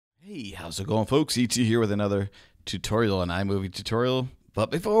how's it going, folks? ET here with another tutorial on iMovie tutorial. But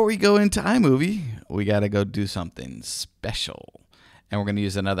before we go into iMovie, we gotta go do something special. And we're gonna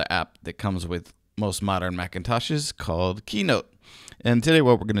use another app that comes with most modern Macintoshes called KeyNote. And today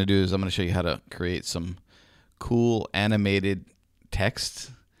what we're gonna do is I'm gonna show you how to create some cool animated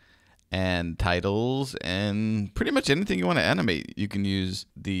text and titles and pretty much anything you want to animate. You can use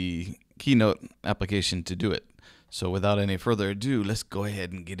the KeyNote application to do it. So without any further ado, let's go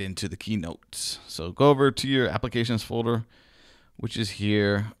ahead and get into the KeyNote. So go over to your applications folder, which is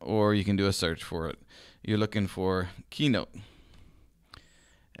here, or you can do a search for it. You're looking for KeyNote.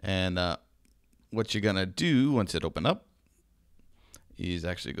 And what you're gonna do once it opens up is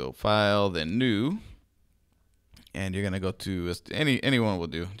actually go File, then New. And you're gonna go to any one will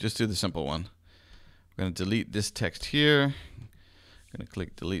do. Just do the simple one. We're gonna delete this text here. Gonna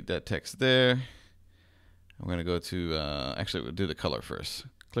click delete that text there. We're gonna go to actually we'll do the color first.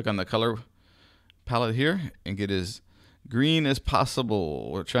 Click on the color palette here and get as green as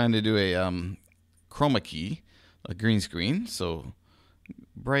possible. We're trying to do a chroma key, a green screen, so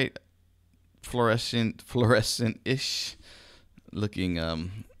bright fluorescent-ish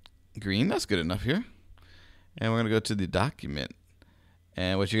looking green. That's good enough here. And we're going to go to the document.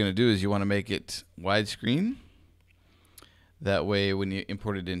 And what you're going to do is you want to make it widescreen. That way, when you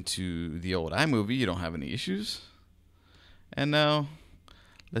import it into the old iMovie, you don't have any issues. And now,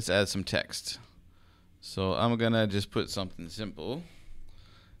 let's add some text. So I'm going to just put something simple,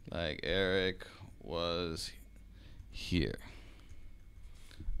 like Eric was here.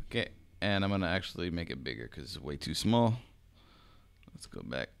 Okay, and I'm going to actually make it bigger because it's way too small. Let's go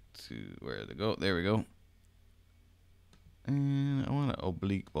back to where to go. There we go. And I want an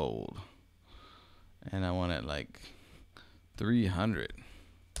oblique bold. And I want it like 300.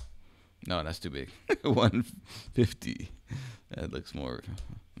 No, that's too big. 150. That looks more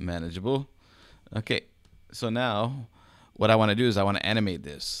manageable. Okay, so now what I want to do is I want to animate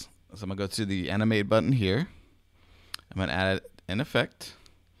this. So I'm going to go to the animate button here. I'm going to add an effect.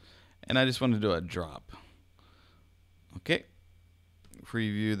 And I just want to do a drop. Okay.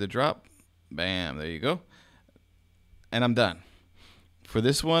 Preview the drop. Bam, there you go. And I'm done. For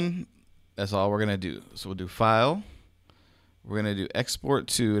this one, that's all we're going to do. So we'll do File. We're going to do Export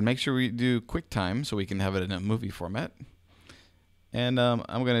to, and make sure we do QuickTime so we can have it in a movie format. And I'm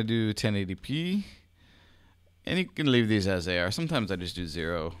going to do 1080p. And you can leave these as they are. Sometimes I just do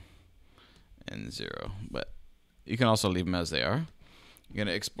 0 and 0. But you can also leave them as they are. You're going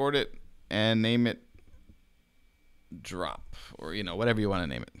to export it and name it Drop. Or, you know, whatever you want to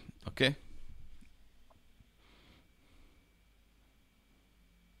name it. Okay?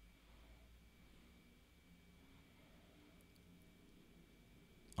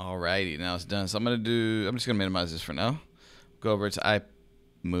 Alrighty, now it's done. So I'm just gonna minimize this for now. Go over to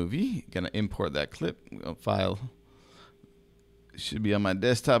iMovie, gonna import that clip. File. It should be on my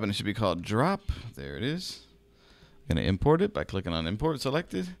desktop and it should be called Drop. There it is. I'm gonna import it by clicking on Import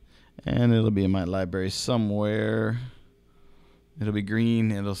Selected. And it'll be in my library somewhere. It'll be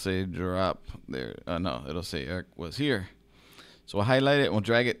green, it'll say Drop there. No, it'll say Eric was here. So we'll highlight it, we'll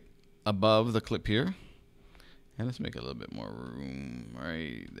drag it above the clip here. And let's make a little bit more room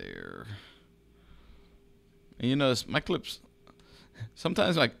right there. And you notice my clips,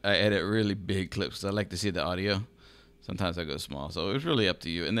 sometimes like I edit really big clips because I like to see the audio. Sometimes I go small, so it's really up to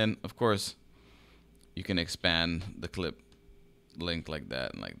you. And then of course you can expand the clip length like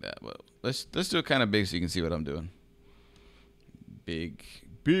that and like that. But let's do it kind of big so you can see what I'm doing. Big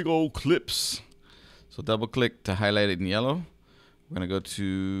old clips. So double click to highlight it in yellow. We're gonna go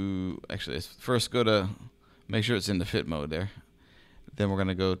to, actually let's first go to, make sure it's in the fit mode there. Then we're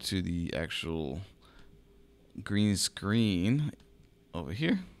gonna go to the actual green screen over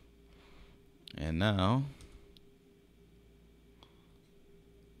here. And now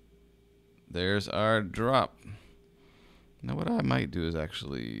there's our drop. Now what I might do is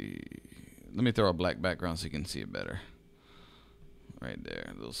actually, let me throw a black background so you can see it better. Right there,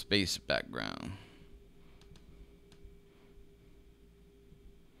 a little space background.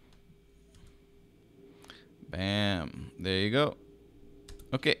 Bam, there you go.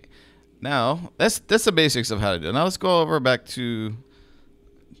 Okay, now that's the basics of how to do it. Now let's go over back to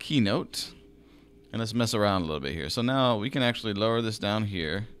KeyNote and let's mess around a little bit here. So now we can actually lower this down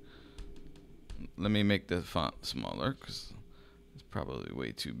here. Let me make the font smaller because it's probably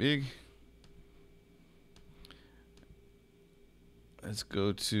way too big. Let's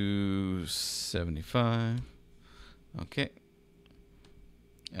go to 75. Okay,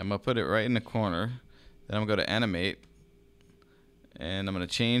 I'm gonna put it right in the corner. Then I'm going to animate, and I'm going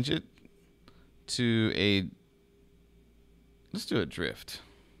to change it to a, let's do a drift.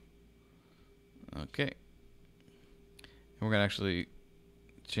 Okay. And we're going to actually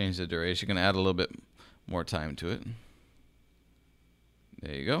change the duration. Going to add a little bit more time to it.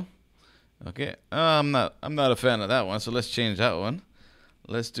 There you go. Okay. I'm not a fan of that one, so let's change that one.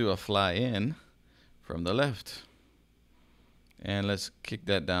 Let's do a fly in from the left. And let's kick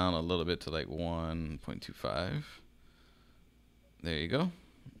that down a little bit to like 1.25. There you go.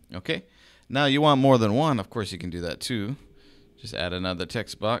 Okay. Now you want more than one. Of course, you can do that too. Just add another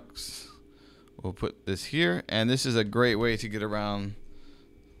text box. We'll put this here. And this is a great way to get around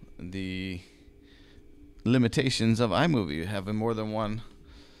the limitations of iMovie. Having more than one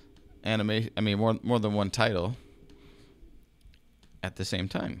more than one title at the same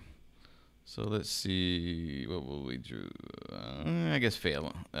time. So let's see, what will we do? I guess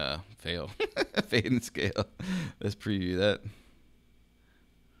fail. Fade and scale. Let's preview that.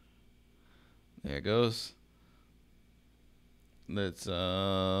 There it goes. Let's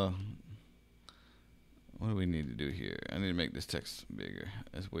what do we need to do here? I need to make this text bigger.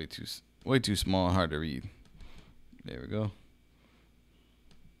 That's way too small and hard to read. There we go.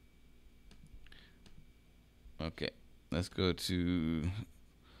 Okay, let's go to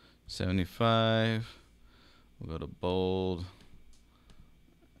 75. We'll go to bold,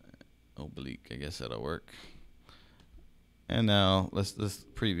 oblique. I guess that'll work. And now let's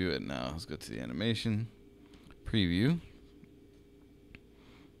preview it now. Let's go to the animation, preview.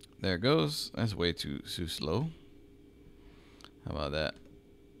 There it goes. That's way too slow. How about that?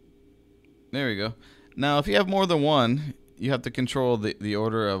 There we go. Now, if you have more than one, you have to control the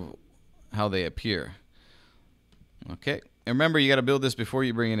order of how they appear. Okay. And remember, you got to build this before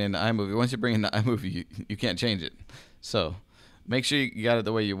you bring it into iMovie. Once you bring it into iMovie, you can't change it. So make sure you got it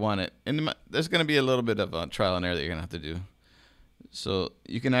the way you want it. And there's going to be a little bit of a trial and error that you're going to have to do. So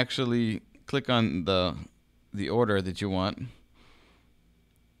you can actually click on the order that you want.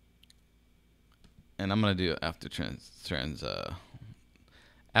 And I'm going to do after transition.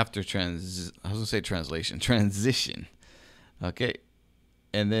 Okay.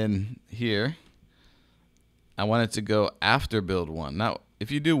 And then here, I want it to go after build one. Now,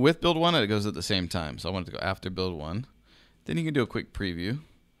 if you do with build one, it goes at the same time. So I want it to go after build one. Then you can do a quick preview.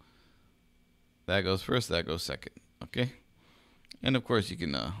 That goes first, that goes second. Okay. And of course, you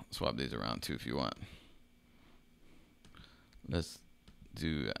can swap these around too if you want. Let's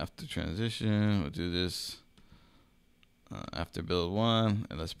do after transition. We'll do this after build one,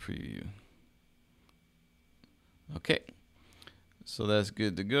 and let's preview. Okay. So that's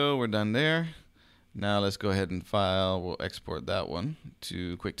good to go. We're done there. Now let's go ahead and file. We'll export that one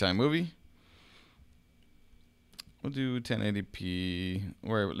to QuickTime Movie. We'll do 1080p.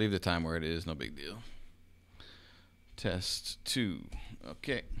 Leave the time where it is. No big deal. Test 2.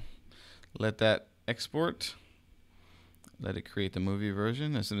 Okay. Let that export. Let it create the movie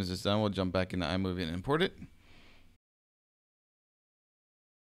version. As soon as it's done, we'll jump back into iMovie and import it.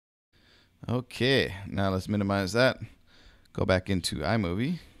 Okay. Now let's minimize that. Go back into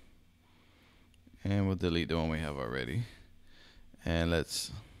iMovie. And we'll delete the one we have already. And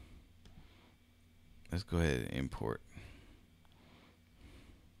let's go ahead and import.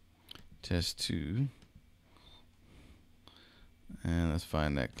 Test 2. And let's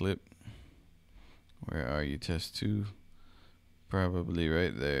find that clip. Where are you, test 2? Probably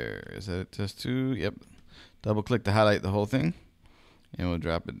right there. Is that it, test 2? Yep. Double click to highlight the whole thing. And we'll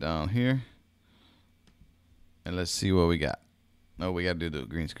drop it down here. And let's see what we got. Oh, we got to do the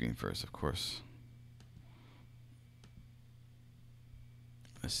green screen first, of course.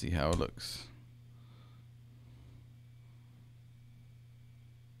 Let's see how it looks.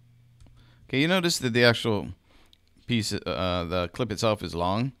 Okay, you notice that the actual piece, the clip itself is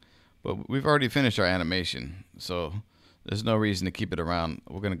long, but we've already finished our animation, so there's no reason to keep it around.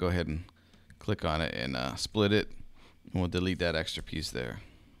 We're going to go ahead and click on it and split it, and we'll delete that extra piece there.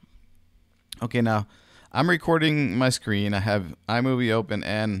 Okay, now I'm recording my screen. I have iMovie open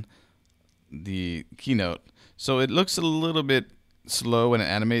and the KeyNote, so it looks a little bit slow when it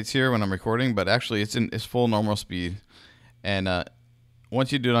animates here when I'm recording, but actually it's full normal speed. And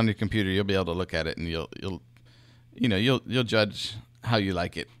once you do it on your computer, you'll be able to look at it and you'll judge how you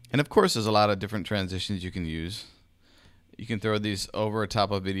like it. And of course, there's a lot of different transitions you can use. You can throw these over top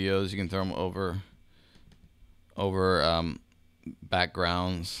of videos. You can throw them over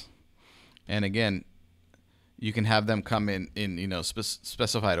backgrounds. And again, you can have them come in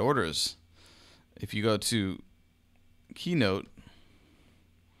specified orders. If you go to KeyNote,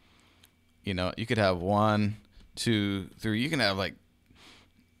 you could have 1, 2, 3. You can have like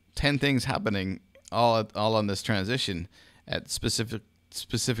 10 things happening all on this transition at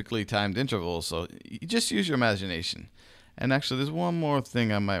specifically timed intervals. So you just use your imagination. And actually, there's one more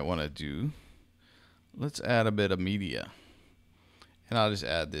thing I might want to do. let's add a bit of media. And I'll just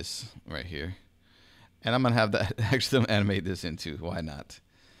add this right here. And I'm going to have that actually animate this into. Why not?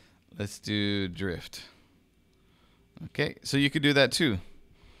 Let's do drift. Okay, so you could do that too.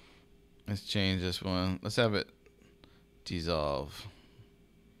 Let's change this one. Let's have it dissolve.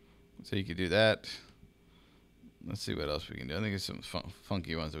 So you could do that. Let's see what else we can do. I think there's some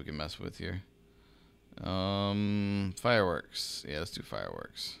funky ones that we can mess with here. Fireworks. Yeah, let's do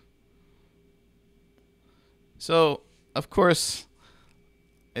fireworks. So, of course,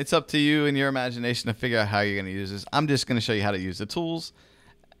 it's up to you and your imagination to figure out how you're going to use this. I'm just going to show you how to use the tools.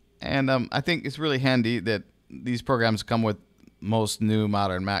 And I think it's really handy that these programs come with most new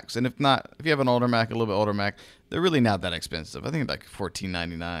modern Macs. And if not, if you have an older Mac, a little bit older Mac, they're really not that expensive. I think like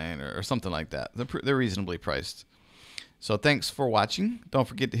 $14.99 or something like that. They're reasonably priced. So thanks for watching. Don't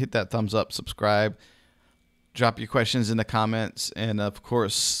forget to hit that thumbs up, subscribe, drop your questions in the comments, and of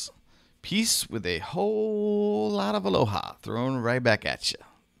course, peace with a whole lot of aloha thrown right back at you.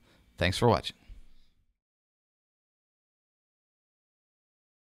 Thanks for watching.